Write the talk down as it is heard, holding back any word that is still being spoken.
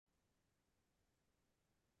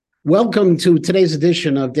Welcome to today's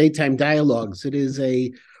edition of Daytime Dialogues. It is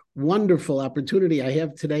a wonderful opportunity I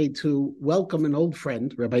have today to welcome an old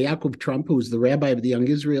friend, Rabbi Yaakov Trump, who is the rabbi of the Young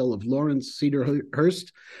Israel of Lawrence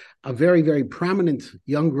Cedarhurst, a very, very prominent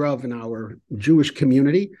young Rav in our Jewish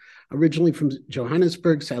community, originally from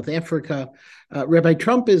Johannesburg, South Africa. Rabbi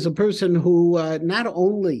Trump is a person who not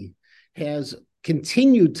only has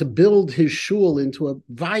continued to build his shul into a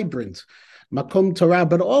vibrant Makom Torah,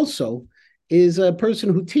 but also is a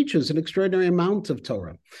person who teaches an extraordinary amount of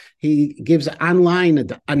Torah. He gives online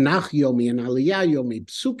Anach Yomi and Aliyah Yomi,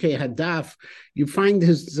 Psuke Hadaf. You find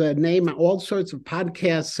his name on all sorts of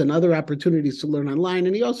podcasts and other opportunities to learn online.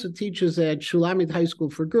 And he also teaches at Shulamit High School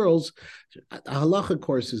for Girls, halacha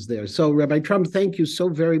courses there. So, Rabbi Trump, thank you so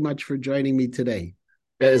very much for joining me today.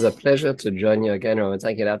 It is a pleasure to join you again, Roman.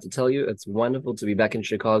 Take it out to tell you it's wonderful to be back in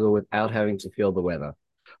Chicago without having to feel the weather.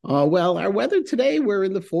 Well, our weather today, we're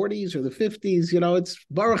in the 40s or the 50s. It's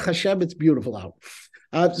Baruch Hashem, it's beautiful out.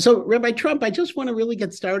 So, Rabbi Trump, I just want to really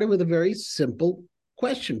get started with a very simple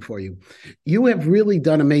question for you. You have really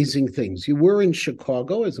done amazing things. You were in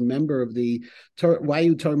Chicago as a member of the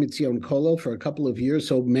YU Torah Mitzion Kollel for a couple of years,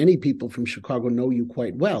 so many people from Chicago know you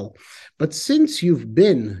quite well. But since you've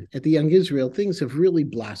been at the Young Israel, things have really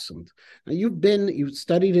blossomed. Now, you've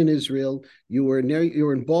studied in Israel, you were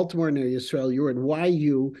in Baltimore near Israel, you were at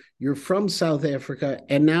YU, you're from South Africa,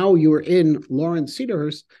 and now you're in Lawrence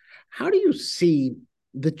Cedarhurst. How do you see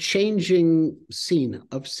the changing scene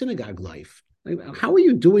of synagogue life? How are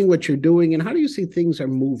you doing what you're doing, and how do you see things are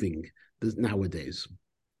moving nowadays?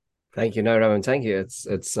 Thank you, no, Roman. Thank you.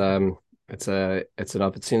 It's an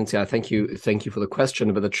opportunity. I thank you for the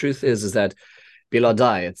question. But the truth is that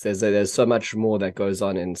biladai, there's so much more that goes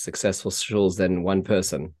on in successful shuls than one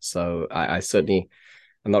person. So I certainly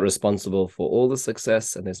am not responsible for all the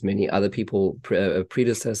success, and there's many other people,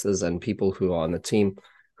 predecessors, and people who are on the team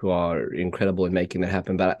who are incredible in making that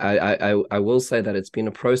happen. But I will say that it's been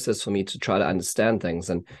a process for me to try to understand things.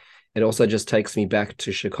 And it also just takes me back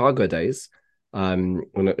to Chicago days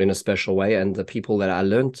in a special way. And the people that I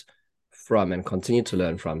learned from and continue to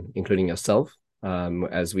learn from, including yourself,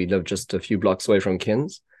 as we live just a few blocks away from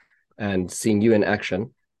Kins, and seeing you in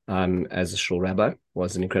action as a shul rabbi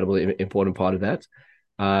was an incredibly important part of that.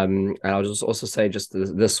 And I'll just also say just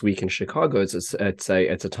this week in Chicago, it's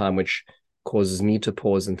a time which causes me to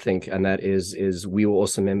pause and think, and that is we were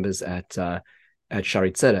also members at Shaarei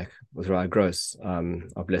Tzedek with Rabbi Gross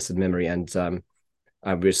of blessed memory, and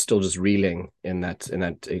we're still just reeling in that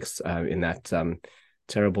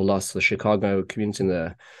terrible loss of the Chicago community in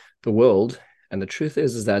the world. And the truth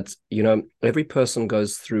is that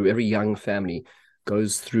every young family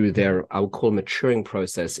goes through their, I would call, maturing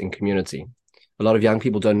process in community. A lot of young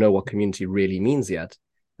people don't know what community really means yet.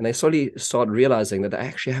 And they slowly start realizing that they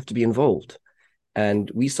actually have to be involved. And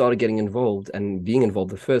we started getting involved and being involved.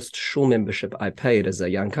 The first shul membership I paid as a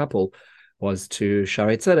young couple was to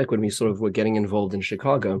Shaarei Tzedek when we sort of were getting involved in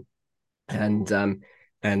Chicago, and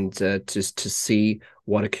to see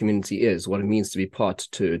what a community is, what it means to be part,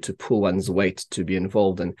 to pull one's weight, to be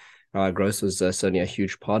involved. And Gross was certainly a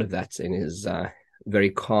huge part of that in his very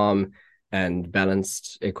calm and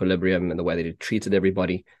balanced equilibrium and the way that he treated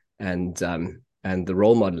everybody, and the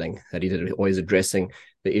role modeling that he did, always addressing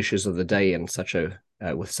the issues of the day in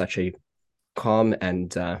with such a calm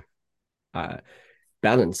and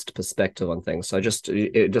balanced perspective on things. So just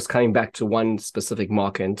coming back to one specific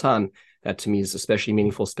marker in time, that to me is especially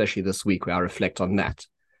meaningful, especially this week where I reflect on that.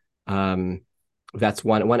 That's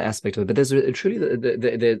one aspect of it. But there's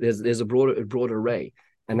a broad array,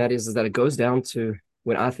 and that is that it goes down to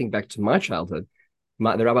when I think back to my childhood.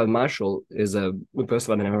 The Rabbi Marshall is a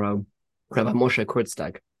person by the name of Rabbi Moshe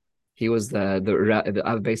Kurztag. He was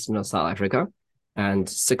the based in South Africa, and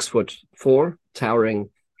 6'4", towering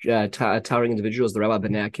individuals. The Rabbi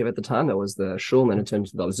Bnei Akiva at the time, that was the shulman in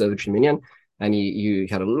terms of the Observatory Minyan, and he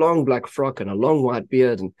had a long black frock and a long white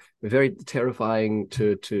beard, and very terrifying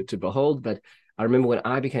to behold. But I remember when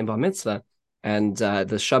I became bar mitzvah, and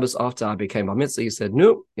the Shabbos after I became bar mitzvah, he said,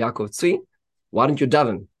 "No, Yaakov Tzvi, why don't you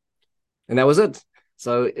daven?" And that was it.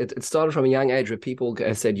 So it started from a young age where people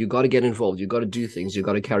said, you got to get involved, you got to do things, you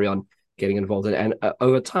got to carry on getting involved. And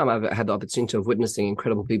over time, I've had the opportunity of witnessing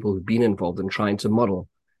incredible people who've been involved and trying to model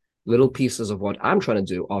little pieces of what I'm trying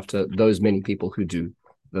to do after those many people who do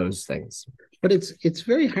those things. But it's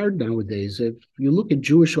very hard nowadays. If you look at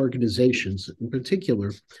Jewish organizations in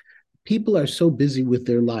particular, people are so busy with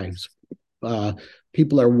their lives.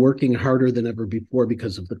 People are working harder than ever before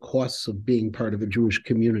because of the costs of being part of a Jewish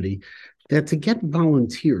community, that to get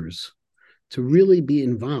volunteers to really be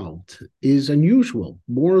involved is unusual.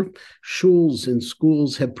 More shuls and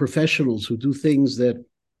schools have professionals who do things that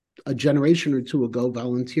a generation or two ago,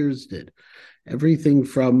 volunteers did. Everything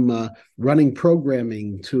from running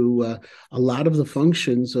programming to a lot of the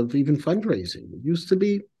functions of even fundraising. It used to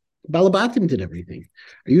be Balabatim did everything.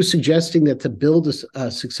 Are you suggesting that to build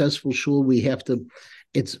a successful shul,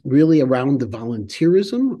 it's really around the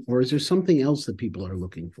volunteerism, or is there something else that people are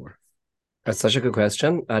looking for? That's such a good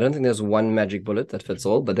question. I don't think there's one magic bullet that fits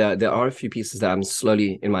all, but there are a few pieces that I'm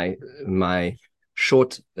slowly in my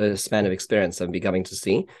short span of experience I'm becoming to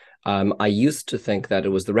see. I used to think that it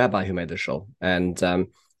was the rabbi who made the shul, and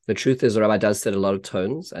the truth is the rabbi does set a lot of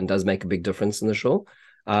tones and does make a big difference in the shul.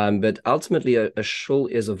 But ultimately, a shul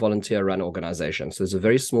is a volunteer-run organization. So there's a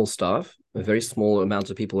very small staff, a very small amount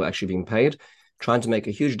of people who are actually being paid, trying to make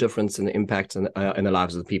a huge difference in the impact in the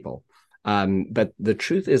lives of the people. But the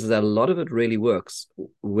truth is that a lot of it really works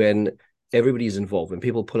when everybody's involved, when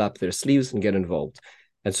people pull up their sleeves and get involved.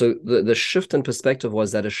 And so the shift in perspective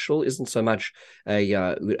was that a shul isn't so much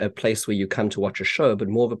a place where you come to watch a show, but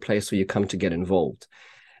more of a place where you come to get involved.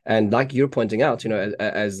 And like you're pointing out,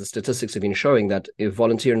 as the statistics have been showing, that if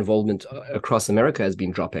volunteer involvement across America has been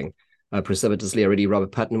dropping precipitously already.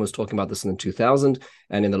 Robert Putnam was talking about this in 2000,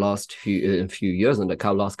 and in the last few years, and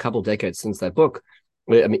the last couple of decades since that book,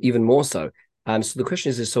 I mean, even more so. So the question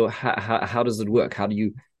is so how does it work? How do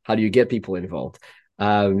you get people involved?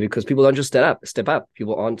 Because people don't just step up.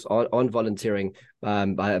 People aren't volunteering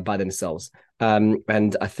by themselves.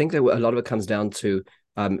 And I think that a lot of it comes down to,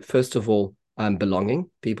 first of all, belonging.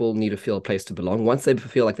 People need to feel a place to belong. Once they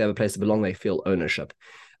feel like they have a place to belong, they feel ownership.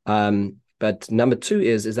 But number two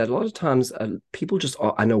is that a lot of times people just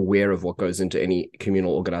are unaware of what goes into any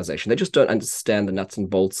communal organization. They just don't understand the nuts and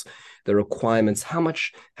bolts, the requirements, how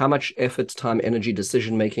much effort, time, energy,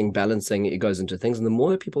 decision-making, balancing it goes into things. And the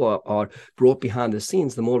more that people are brought behind the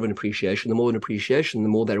scenes, the more of an appreciation, the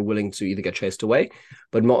more they're willing to either get chased away,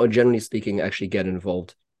 but more generally speaking, actually get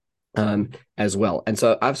involved as well. And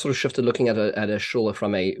so I've sort of shifted looking at a shul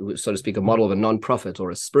from a, so to speak, a model of a non-profit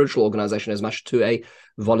or a spiritual organization as much to a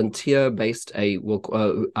volunteer-based,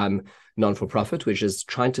 non-for-profit, which is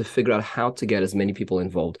trying to figure out how to get as many people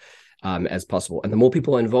involved as possible. And the more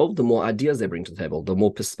people are involved, the more ideas they bring to the table, the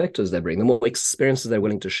more perspectives they bring, the more experiences they're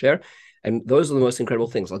willing to share. And those are the most incredible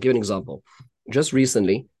things. I'll give you an example. Just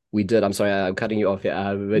recently, we did, I'm sorry, I'm cutting you off here.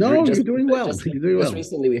 No, you're doing well. Just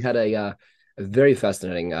recently, we had a very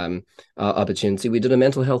fascinating opportunity. We did a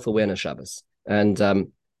mental health awareness Shabbos, and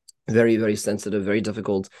very, very sensitive, very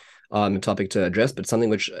difficult topic to address, but something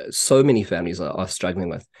which so many families are struggling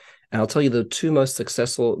with. And I'll tell you, the two most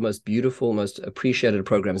successful, most beautiful, most appreciated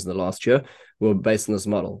programs in the last year were based on this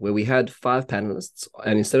model, where we had 5 panelists,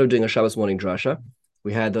 and instead of doing a Shabbos morning drasha,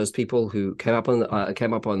 we had those people who came up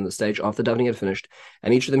on the stage after davening had finished,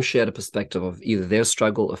 and each of them shared a perspective of either their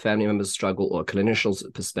struggle, a family member's struggle, or a clinician's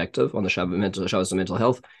perspective on the Shabbos mental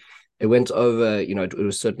health. It went over, it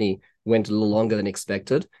was certainly went a little longer than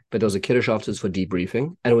expected, but there was a Kiddush afterwards for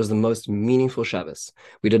debriefing, and it was the most meaningful Shabbos.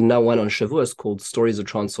 We did another one on Shavuos called Stories of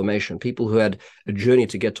Transformation, people who had a journey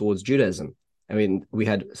to get towards Judaism. I mean, we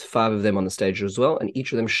had 5 of them on the stage as well, and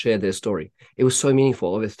each of them shared their story. It was so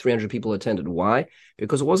meaningful. Over 300 people attended. Why?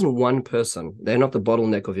 Because it wasn't one person. They're not the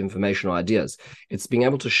bottleneck of information or ideas. It's being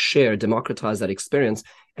able to share, democratize that experience,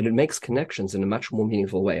 and it makes connections in a much more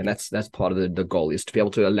meaningful way. And that's part of the goal, is to be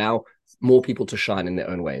able to allow more people to shine in their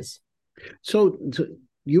own ways. So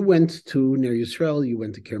you went to Ner Yisrael, you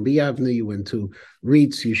went to Kerem B'Yavneh, you went to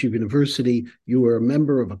Reitz Yeshiva University, you were a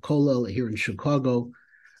member of a kollel here in Chicago.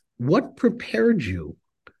 What prepared you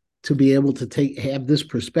to be able to have this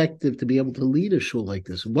perspective, to be able to lead a shul like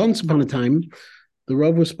this? Once upon a time, the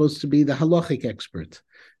Rav was supposed to be the halachic expert,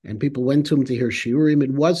 and people went to him to hear shiurim.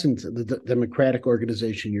 It wasn't the democratic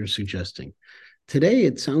organization you're suggesting. Today,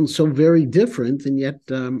 it sounds so very different, and yet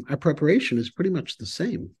our preparation is pretty much the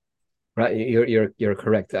same. Right, you're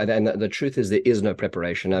correct, and the truth is there is no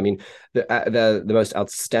preparation. I mean, the most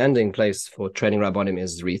outstanding place for training rabbanim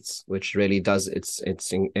is Reitz, which really does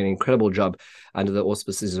it's an incredible job under the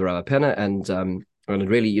auspices of Rabbi Penna, and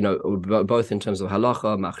really, both in terms of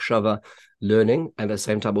halacha, machshava, learning, and at the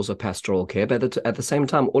same time also pastoral care. But at the same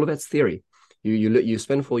time, all of that's theory. You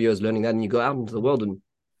spend 4 years learning that, and you go out into the world and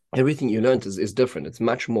everything you learned is different. It's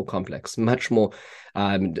much more complex, much more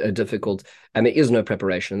difficult, and there is no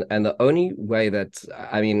preparation. And the only way that,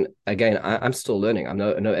 I mean, again, I'm still learning. I'm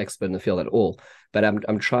no expert in the field at all, but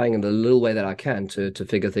I'm trying in the little way that I can to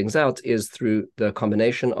figure things out, is through the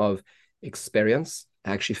combination of experience,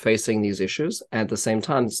 actually facing these issues, and at the same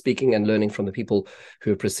time speaking and learning from the people who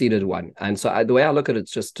have preceded one. And so the way I look at it,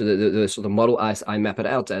 it's just the sort of model I map it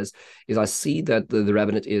out as, is I see that the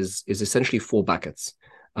rabbinate is essentially 4 buckets.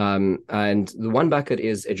 And the one bucket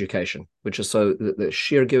is education, which is so the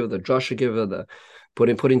Shir giver, the Joshua giver, the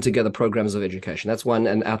putting together programs of education. That's one,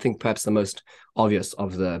 and I think perhaps the most obvious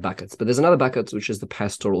of the buckets. But there's another bucket, which is the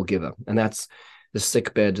pastoral giver, and that's the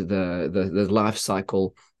sickbed, the life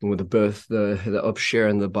cycle, with the birth, the upshare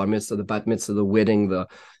and the bar mitzvah, the bat mitzvah, the wedding, the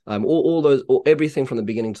all those, everything from the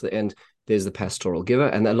beginning to the end. There's the pastoral giver,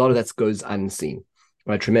 and a lot of that goes unseen.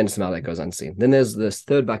 Right, tremendous amount that goes unseen. Then there's this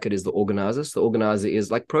third bucket is the organizer. So the organizer is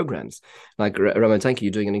like programs. Like Rabbi Tanki, you're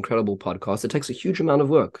doing an incredible podcast. It takes a huge amount of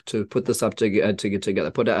work to put this up to get together,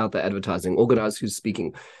 put out the advertising, organize who's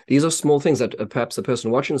speaking. These are small things that perhaps a person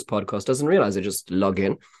watching this podcast doesn't realize. They just log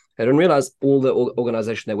in. They don't realize all the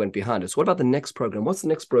organization that went behind it. So what about the next program? What's the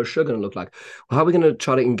next brochure going to look like? Well, how are we going to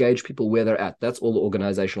try to engage people where they're at? That's all the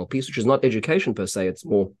organizational piece, which is not education per se. It's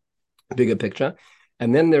more bigger picture.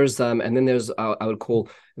 And then there's I would call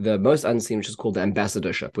the most unseen, which is called the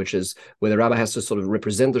ambassadorship, which is where the rabbi has to sort of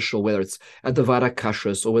represent the shul, whether it's at the Vada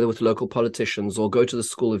Kashrus or whether with local politicians or go to the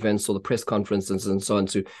school events or the press conferences and so on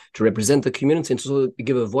to represent the community and to sort of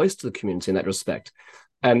give a voice to the community in that respect.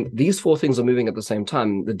 And these four things are moving at the same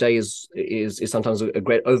time. The day is sometimes a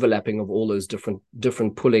great overlapping of all those different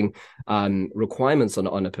pulling requirements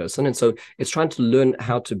on a person. And so it's trying to learn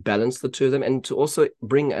how to balance the two of them and to also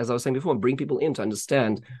bring, as I was saying before, bring people in to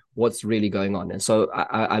understand what's really going on. And so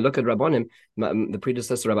I look at Rabbanim, the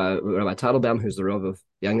predecessor, Rabbi Tadelbaum, who's the Rav of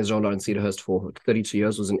Young Israel in Cedarhurst for 32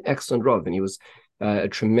 years, was an excellent Rav, and he was a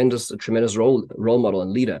tremendous role model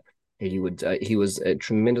and leader. He was a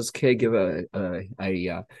tremendous caregiver, a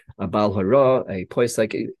Baal Hara, a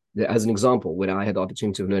Poisek, as an example, when I had the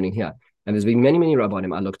opportunity of learning here. And there's been many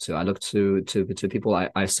Rabbanim I look to people.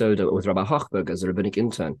 I served with Rabbi Hochberg as a rabbinic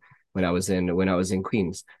intern when I was in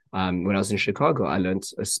Queens. When I was in Chicago, I learned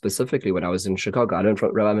specifically when I was in Chicago. I learned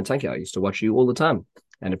from Rabbi Matanki. I used to watch you all the time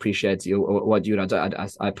and appreciate what you and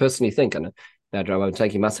I personally think, and that Rabbi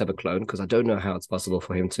Tanki must have a clone, because I don't know how it's possible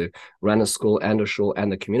for him to run a school and a shul and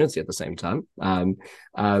the community at the same time.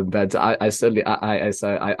 But I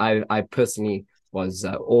personally was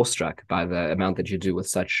awestruck by the amount that you do with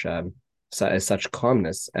such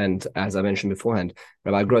calmness. And as I mentioned beforehand,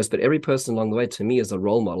 Rabbi Gross, but every person along the way to me is a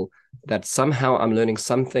role model that somehow I'm learning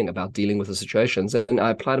something about dealing with the situations, and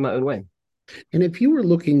I apply to my own way. And if you were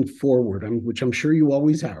looking forward, which I'm sure you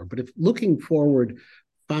always are, but if looking forward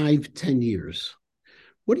 5-10 years,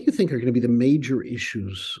 what do you think are going to be the major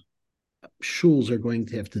issues shuls are going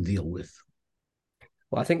to have to deal with?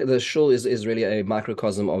 Well, I think the shul is really a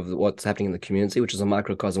microcosm of what's happening in the community, which is a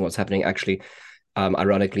microcosm of what's happening actually,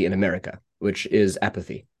 ironically, in America, which is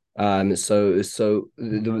apathy. So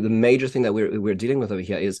the major thing that we're dealing with over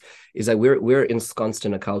here is that we're ensconced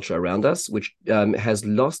in a culture around us which has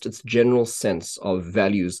lost its general sense of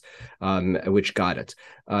values which guide it.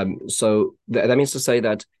 So that means to say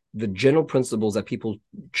that the general principles that people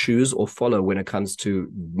choose or follow when it comes to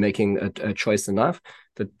making a choice in life,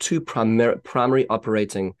 the two primary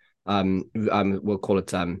operating we'll call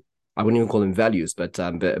it I wouldn't even call them values, but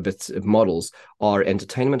models are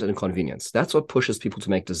entertainment and convenience. That's what pushes people to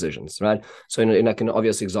make decisions, right? So in like an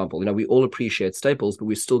obvious example, we all appreciate staples, but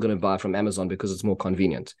we're still going to buy from Amazon because it's more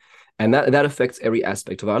convenient. And that affects every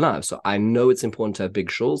aspect of our lives. So I know it's important to have big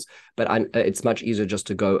shuls, but it's much easier just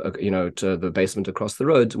to go, to the basement across the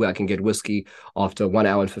road where I can get whiskey after 1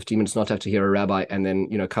 hour and 15 minutes, not have to hear a rabbi, and then,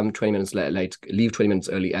 come 20 minutes late, leave 20 minutes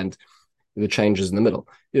early, and the changes in the middle.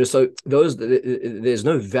 So there's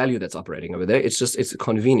no value that's operating over there. It's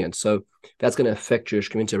convenient. So that's going to affect Jewish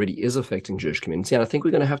community, already is affecting Jewish community. And I think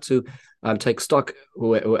we're going to have to take stock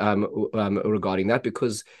regarding that,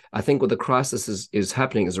 because I think what the crisis is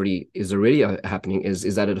happening is already happening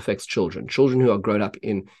is that it affects children who are grown up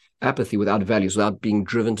in apathy, without values, without being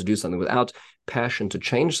driven to do something, without passion to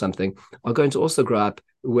change something, are going to also grow up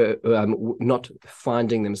where not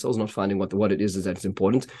finding themselves, not finding what it is that's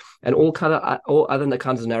important, and all other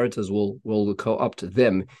kinds of narratives will co-opt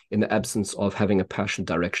them in the absence of having a passion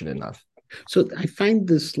direction in life. So I find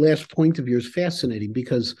this last point of yours fascinating,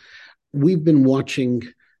 because we've been watching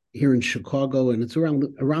here in Chicago, and it's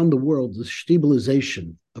around the world, the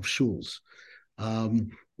stabilization of shuls,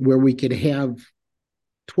 where we could have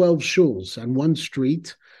 12 shuls on one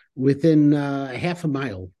street within half a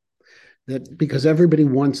mile, that because everybody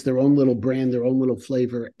wants their own little brand, their own little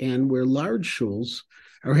flavor, and where large shuls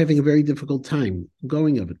are having a very difficult time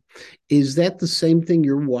going of it. Is that the same thing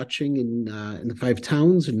you're watching in the 5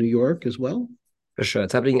 towns in New York as well? For sure,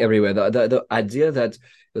 it's happening everywhere. The idea that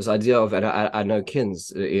this idea of, and I know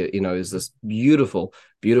Kins, is this beautiful,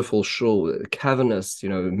 beautiful shul, cavernous,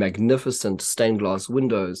 magnificent stained glass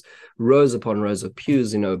windows, rows upon rows of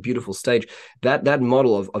pews, beautiful stage. That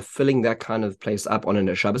model of filling that kind of place up on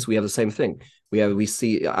a Shabbos, we have the same thing. We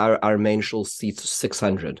see our main shul seats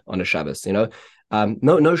 600 on a Shabbos.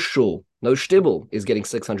 No shul, no shtibel is getting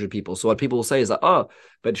 600 people. So what people will say is that, oh,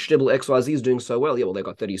 but shtibel XYZ is doing so well. Yeah, well, they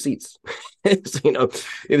got 30 seats. So,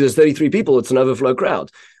 if there's 33 people, it's an overflow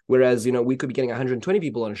crowd. Whereas, we could be getting 120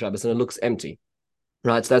 people on Shabbos and it looks empty.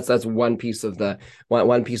 Right, so that's one piece of the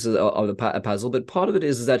puzzle. But part of it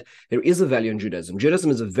is that there is a value in Judaism.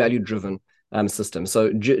 Judaism is a value-driven system.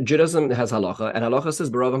 So Judaism has halacha, and halacha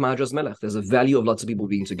says b'rava ma'ajas melech. There's a value of lots of people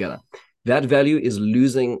being together. That value is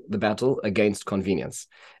losing the battle against convenience,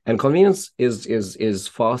 and convenience is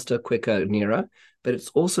faster, quicker, nearer. But it's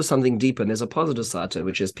also something deeper. And there's a positive side to it,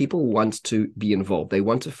 which is people want to be involved. They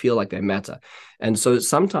want to feel like they matter, and so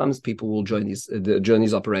sometimes people will join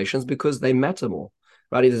these operations because they matter more.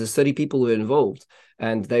 Right, there's 30 people who are involved,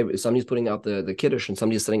 and somebody's putting out the kiddush, and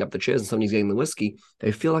somebody's setting up the chairs, and somebody's getting the whiskey.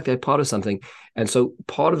 They feel like they're part of something, and so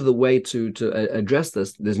part of the way to address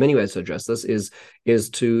this, there's many ways to address this, is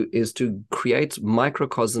to create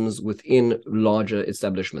microcosms within larger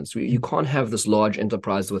establishments. You can't have this large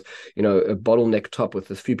enterprise with a bottleneck top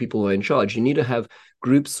with a few people who are in charge. You need to have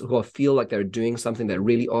groups who feel like they're doing something, they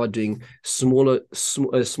really are doing smaller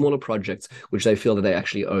projects, which they feel that they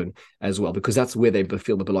actually own as well, because that's where they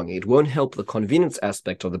feel the belonging. It won't help the convenience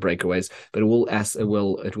aspect of the breakaways, but it will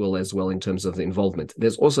as well in terms of the involvement.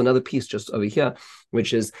 There's also another piece just over here,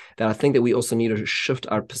 which is that I think that we also need to shift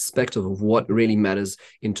our perspective of what really matters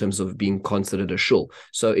in terms of being considered a shul.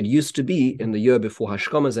 So it used to be in the year before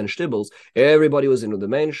hashkamas and shtibbles, everybody was in the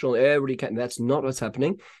main shul, everybody can. That's not what's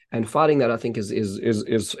happening. And fighting that, I think,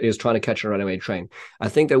 is trying to catch a runaway train. I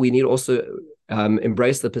think that we need also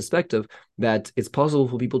embrace the perspective that it's possible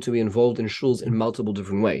for people to be involved in shuls in multiple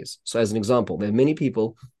different ways. So as an example, there are many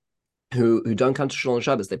people who don't come to shul on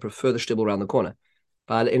Shabbos. They prefer the shtibel around the corner.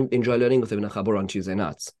 But enjoy learning with Ibn Chabur on Tuesday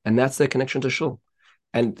nights. And that's their connection to shul.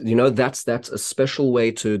 And, that's a special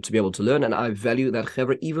way to be able to learn. And I value that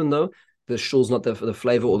chevra, even though the shul's not the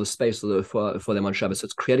flavor or the space for them on Shabbos. So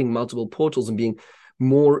it's creating multiple portals and being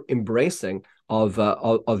more embracing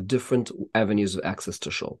of different avenues of access to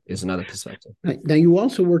shul is another perspective. Right. Now, you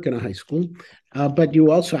also work in a high school, but you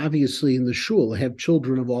also obviously in the shul have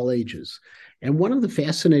children of all ages. And one of the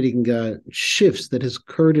fascinating shifts that has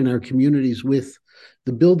occurred in our communities with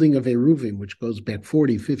the building of Eruvim, which goes back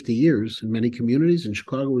 40, 50 years in many communities. In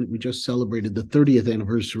Chicago, we just celebrated the 30th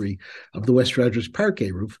anniversary of the West Rogers Park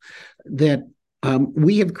Eruv, that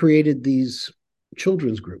we have created these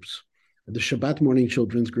children's groups, the Shabbat morning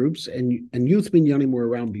children's groups, and youth minyanim were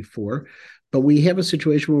around before, but we have a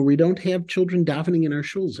situation where we don't have children davening in our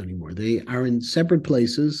shuls anymore. They are in separate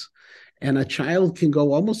places, and a child can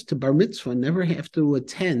go almost to bar mitzvah and never have to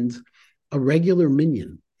attend a regular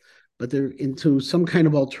minyan, but they're into some kind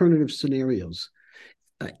of alternative scenarios.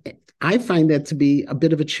 I find that to be a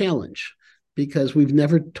bit of a challenge because we've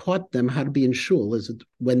never taught them how to be in shul,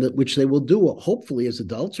 which they will do hopefully as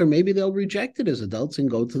adults, or maybe they'll reject it as adults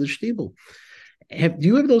and go to the shtibel. Do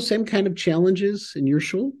you have those same kind of challenges in your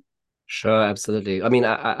shul? Sure, absolutely. I mean,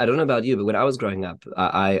 I don't know about you, but when I was growing up,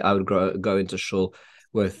 I would go into shul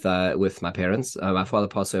with my parents. My father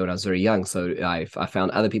passed away when I was very young, so I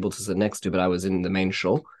found other people to sit next to, but I was in the main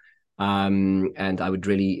shul. And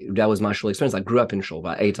that was my shul experience. I grew up in shul.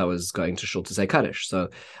 By 8, I was going to shul to say Kaddish. So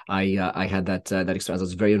I had that experience. I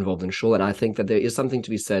was very involved in shul. And I think that there is something to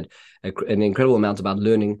be said, an incredible amount about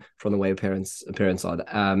learning from the way parents are,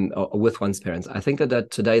 or with one's parents. I think that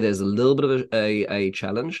today there's a little bit of a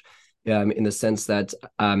challenge, in the sense that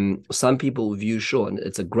some people view shul, and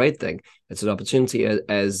it's a great thing. It's an opportunity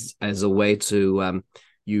as a way to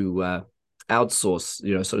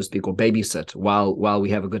outsource, so to speak, or babysit while we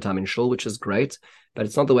have a good time in shul, which is great, but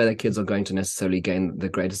it's not the way that kids are going to necessarily gain the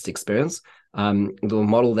greatest experience. The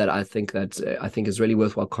model that I think is really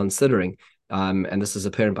worthwhile considering, and this is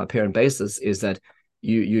a parent by parent basis, is that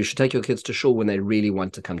you should take your kids to shul when they really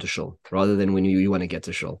want to come to shul, rather than when you want to get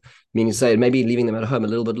to shul. Meaning, say maybe leaving them at home a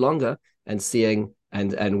little bit longer and seeing.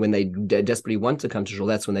 And when they desperately want to come to shul,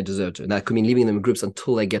 that's when they deserve to. And that could mean leaving them in groups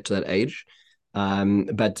until they get to that age.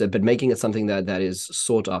 But making it something that is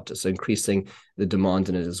sought after, so increasing the demand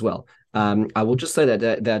in it as well. I will just say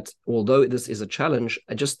that although this is a challenge,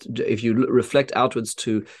 if you reflect outwards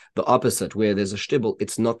to the opposite, where there's a shtibel,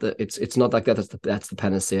 it's not like that. That's the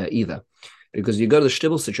panacea either, because you go to the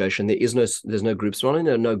shtibel situation, there's no groups. Not only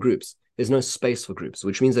there are no groups, there's no space for groups,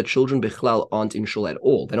 which means that children bichlal aren't in shul at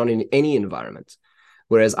all. They're not in any environment.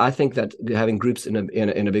 Whereas I think that having groups in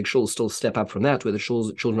a big shul still step up from that, where the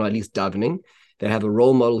children are at least davening. They have a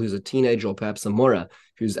role model who's a teenager or perhaps a mora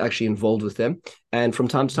who's actually involved with them. And from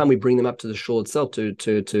time to time, we bring them up to the shul itself to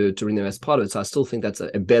bring them as part of it. So I still think that's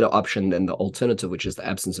a better option than the alternative, which is the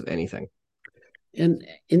absence of anything. And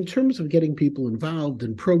in terms of getting people involved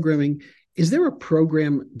in programming, is there a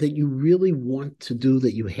program that you really want to do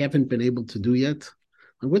that you haven't been able to do yet?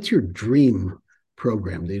 And what's your dream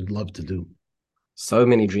program that you'd love to do? So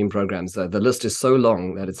many dream programs. The list is so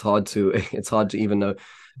long that it's hard to even know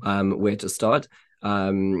where to start.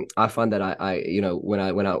 I find that I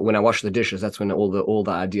when I wash the dishes, that's when all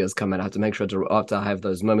the ideas come out. I have to make sure after I have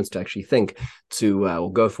those moments to actually think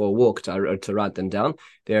or go for a walk to write them down.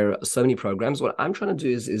 There are so many programs. What I'm trying to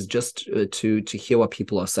do is just to hear what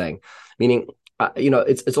people are saying, meaning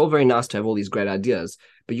it's all very nice to have all these great ideas,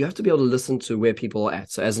 but you have to be able to listen to where people are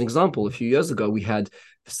at. So as an example, a few years ago, we had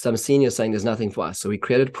some seniors saying there's nothing for us. So we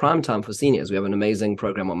created Prime Time for seniors. We have an amazing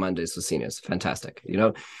program on Mondays for seniors. Fantastic.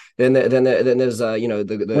 Then there's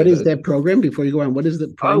what is that program before you go on? What is the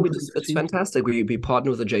Prime? It's fantastic. We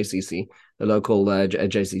partner with the JCC, the local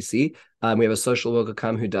JCC. We have a social worker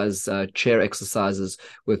come who does chair exercises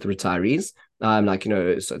with retirees.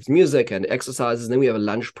 So it's music and exercises. And then we have a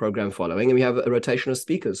lunch program following, and we have a rotation of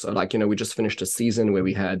speakers. So we just finished a season where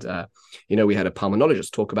we had a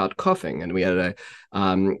pulmonologist talk about coughing, and we had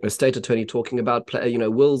a state attorney talking about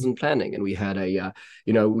wills and planning, and we had we're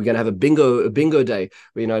going to have a bingo day,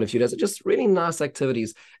 in a few days. Just really nice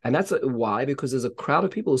activities, and that's why, because there's a crowd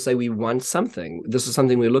of people who say we want something. This is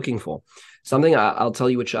something we're looking for. Something I'll tell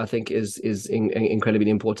you, which I think is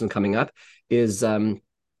incredibly important coming up, is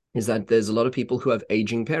that there's a lot of people who have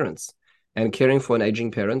aging parents, and caring for an aging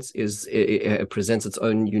parent it presents its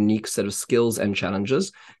own unique set of skills and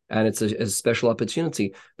challenges, and it's a special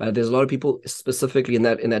opportunity. But there's a lot of people specifically in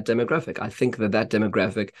that demographic. I think that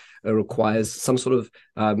demographic requires some sort of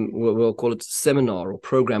we'll call it seminar or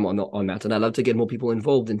program on that, and I'd love to get more people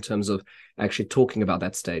involved in terms of actually talking about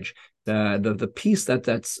that stage. The piece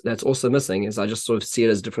that's also missing is, I just sort of see it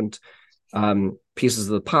as different pieces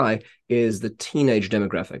of the pie, is the teenage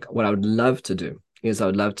demographic. What I would love to do is I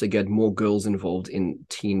would love to get more girls involved in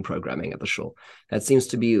teen programming at the shul. That seems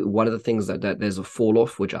to be one of the things that there's a fall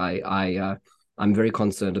off, which I'm very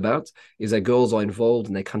concerned about, is that girls are involved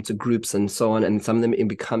and they come to groups and so on, and some of them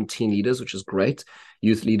become teen leaders, which is great,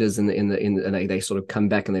 youth leaders, and they sort of come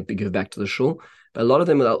back and they give back to the shul. But a lot of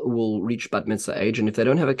them will reach bat mitzvah age, and if they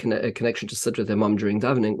don't have a connection to sit with their mom during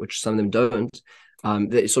davening, which some of them don't,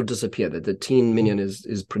 they sort of disappear. That the teen minyan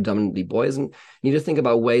is predominantly boys, and you need to think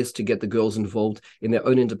about ways to get the girls involved in their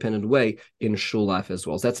own independent way in shul life as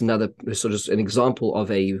well. So that's another sort of an example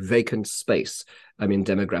of a vacant space.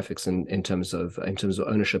 Demographics in terms of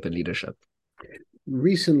ownership and leadership.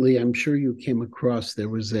 Recently, I'm sure you came across, there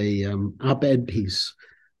was a op-ed piece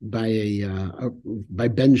by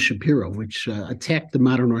Ben Shapiro, which attacked the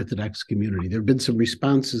modern Orthodox community. There have been some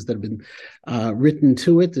responses that have been written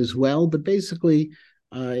to it as well, but basically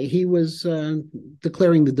he was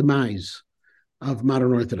declaring the demise of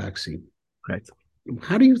modern Orthodoxy. Right.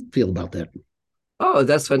 How do you feel about that? Oh,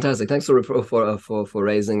 that's fantastic. Thanks for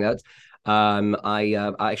raising that.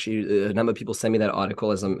 I actually, a number of people sent me that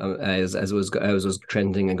article as it was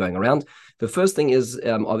trending and going around. The first thing is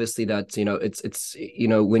obviously that it's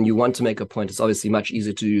when you want to make a point, it's obviously much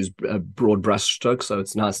easier to use a broad brushstroke. So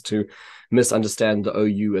it's nice to misunderstand the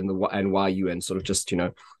OU and the YU and sort of just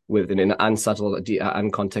within an unsubtle,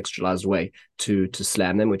 uncontextualized way to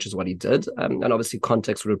slam them, which is what he did. And obviously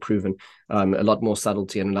context would have proven a lot more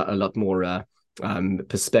subtlety and a lot more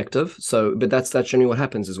perspective. So, but that's generally what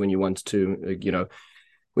happens is when you want to,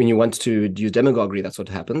 use demagoguery, that's what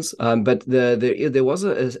happens. But there was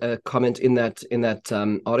a comment in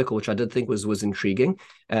that article which I did think was intriguing,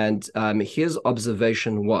 and his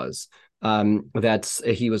observation was that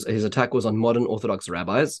his attack was on modern Orthodox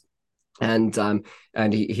rabbis. And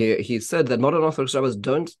he said that modern Orthodox rabbis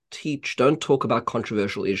don't talk about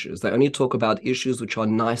controversial issues. They only talk about issues which are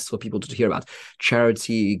nice for people to hear about,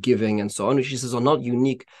 charity, giving, and so on, which he says are not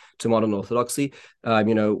unique to modern Orthodoxy.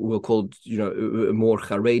 We're called, more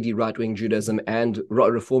Haredi, right-wing Judaism and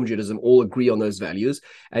Reform Judaism all agree on those values.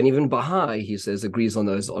 And even Baha'i, he says, agrees on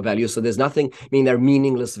those values. So there's nothing, they're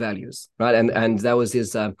meaningless values, right? And that was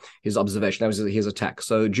his observation. That was his attack.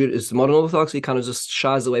 So modern Orthodoxy kind of just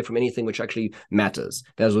shies away from anything which actually matters.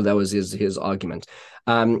 That was his argument.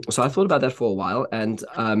 So I thought about that for a while, and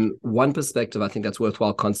one perspective I think that's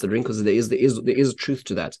worthwhile considering, because there is truth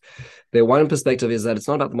to that. One perspective is that it's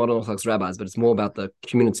not about the modern Orthodox rabbis, but it's more about the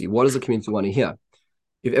community. What does the community want to hear?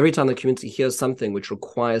 If every time the community hears something which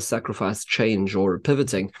requires sacrifice, change, or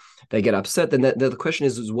pivoting, they get upset, then the question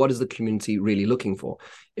is what is the community really looking for?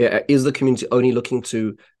 Is the community only looking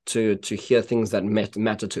to hear things that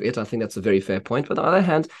matter to it? I think that's a very fair point. But on the other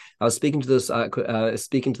hand, I was speaking to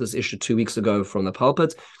this issue 2 weeks ago from the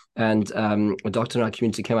pulpit, and a doctor in our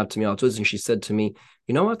community came up to me afterwards, and she said to me,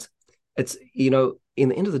 "You know what? It's in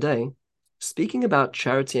the end of the day, speaking about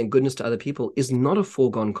charity and goodness to other people is not a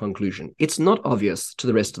foregone conclusion. It's not obvious to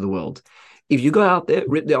the rest of the world. If you go out there,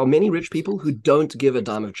 there are many rich people who don't give a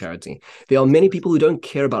dime of charity. There are many people who don't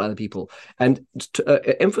care about other people. And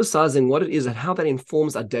emphasizing what it is and how that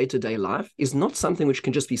informs our day-to-day life is not something which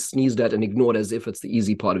can just be sneezed at and ignored as if it's the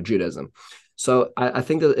easy part of Judaism. So I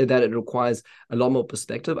think that it requires a lot more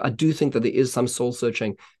perspective. I do think that there is some soul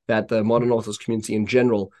searching that the modern Orthodox community in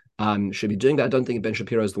general should be doing that. I don't think Ben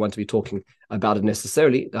Shapiro is the one to be talking about it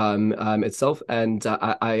necessarily itself. And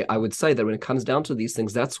I would say that when it comes down to these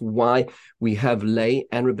things, that's why we have lay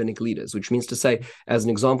and rabbinic leaders, which means to say, as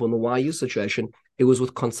an example, in the YU situation, it was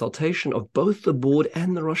with consultation of both the board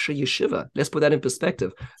and the Rosh Yeshiva. Let's put that in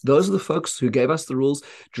perspective. Those are the folks who gave us the rules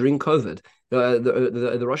during COVID.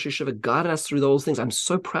 The Rosh Yeshiva guided us through those things. I'm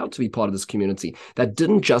so proud to be part of this community that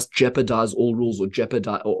didn't just jeopardize all rules or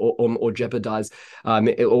jeopardize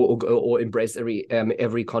or embrace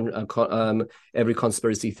every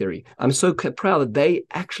conspiracy theory. I'm so proud that they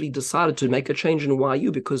actually decided to make a change in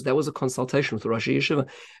YU because there was a consultation with the Rosh Yeshiva,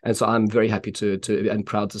 and so I'm very happy to and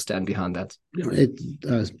proud to stand behind that.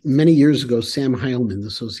 Many years ago, Sam Heilman,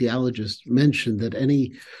 the sociologist, mentioned that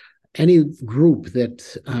any group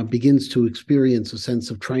that begins to experience a sense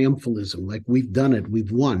of triumphalism, like we've done it,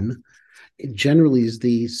 we've won, it generally is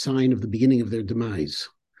the sign of the beginning of their demise.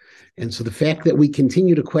 And so the fact that we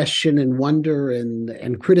continue to question and wonder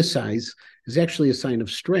and criticize is actually a sign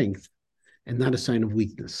of strength and not a sign of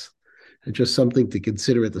weakness. And just something to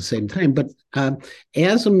consider at the same time. But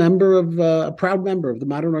as a proud member of the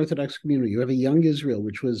modern Orthodox community, you have a Young Israel,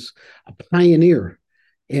 which was a pioneer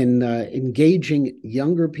in engaging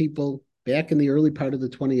younger people back in the early part of the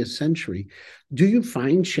 20th century. Do you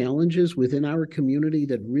find challenges within our community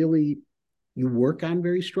that really you work on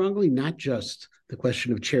very strongly, not just the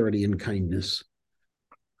question of charity and kindness?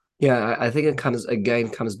 Yeah, I think it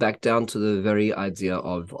comes back down to the very idea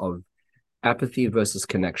of apathy versus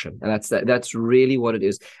connection, and that's really what it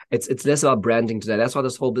is. It's less about branding today. That's why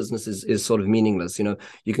this whole business is sort of meaningless.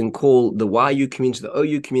 You can call the YU community, the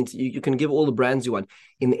OU community, you can give all the brands you want.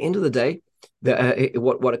 In the end of the day,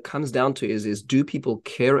 what it comes down to is do people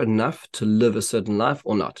care enough to live a certain life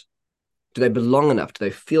or not? Do they belong enough? Do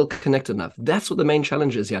they feel connected enough? That's what the main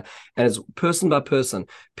challenge is here. And it's person by person,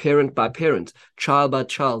 parent by parent, child by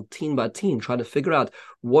child, teen by teen, trying to figure out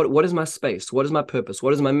what is my space? What is my purpose?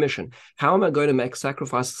 What is my mission? How am I going to make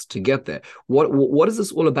sacrifices to get there? What is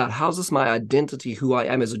this all about? How is this my identity, who I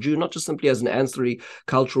am as a Jew, not just simply as an ancillary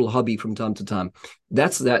cultural hobby from time to time?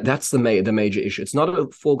 That's the major issue. It's not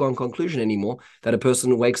a foregone conclusion anymore that a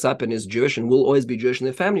person wakes up and is Jewish and will always be Jewish and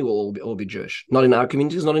their family will all be Jewish. Not in our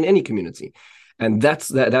communities, not in any community. And that's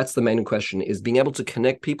the main question, is being able to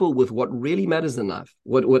connect people with what really matters in life,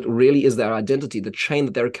 what really is their identity, the chain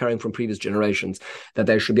that they're carrying from previous generations, that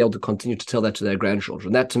they should be able to continue to tell that to their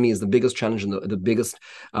grandchildren. That to me is the biggest challenge and the biggest,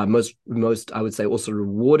 most I would say also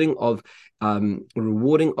rewarding of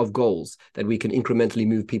goals that we can incrementally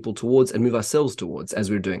move people towards and move ourselves towards as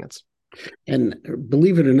we're doing it. And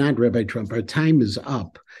believe it or not, Rabbi Trump, our time is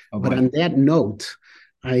up. But on that note,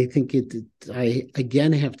 I think I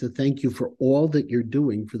again have to thank you for all that you're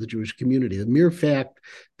doing for the Jewish community. The mere fact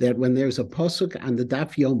that when there's a pasuk on the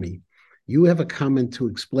Daf Yomi, you have a comment to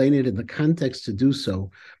explain it in the context to do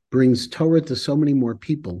so brings Torah to so many more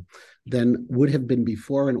people than would have been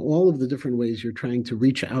before, and all of the different ways you're trying to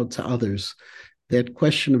reach out to others. That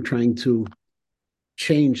question of trying to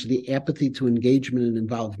change the apathy to engagement and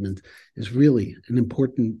involvement is really an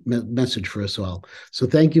important message for us all. So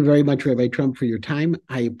thank you very much, Rabbi Trump, for your time.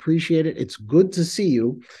 I appreciate it. It's good to see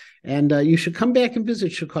you. And you should come back and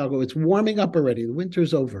visit Chicago. It's warming up already. The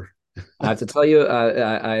winter's over. I have to tell you,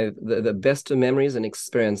 the best memories and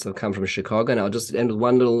experience have come from Chicago. And I'll just end with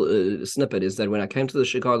one little snippet, is that when I came to the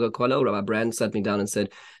Chicago Kollel, Rabbi Brand sat me down and said,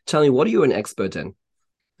 "Tell me, what are you an expert in?"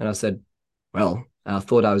 And I said, "Well, I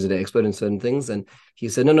thought I was an expert in certain things." And he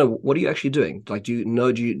said, no, what are you actually doing? Like, do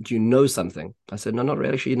you know something? I said, no, not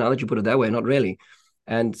really. Actually, now that you put it that way, not really.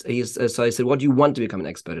 And so he said, what do you want to become an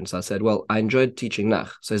expert in? So I said, well, I enjoyed teaching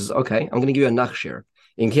Nach. So he says, okay, I'm going to give you a Nach share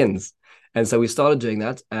in Kins. And so we started doing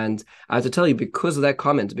that. And I have to tell you, because of that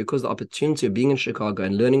comment, because of the opportunity of being in Chicago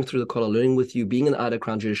and learning through the Kollel, learning with you, being in the Ida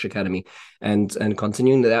Crown Jewish Academy, and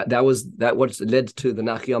continuing that what led to the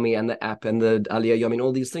Nach Yomi and the app and the Aliyah Yomi and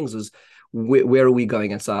all these things was, where are we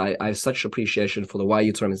going? And so I have such appreciation for the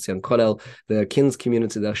YU Torah Mitzion Kollel, the Kins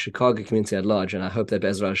community, the Chicago community at large. And I hope that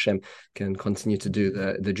Be'ezras Hashem can continue to do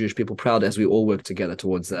the Jewish people proud as we all work together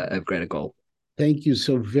towards a greater goal. Thank you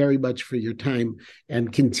so very much for your time,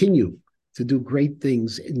 and continue to do great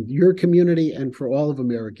things in your community and for all of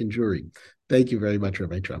American Jewry. Thank you very much,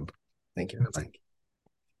 Rabbi Trump. Thank you. Bye.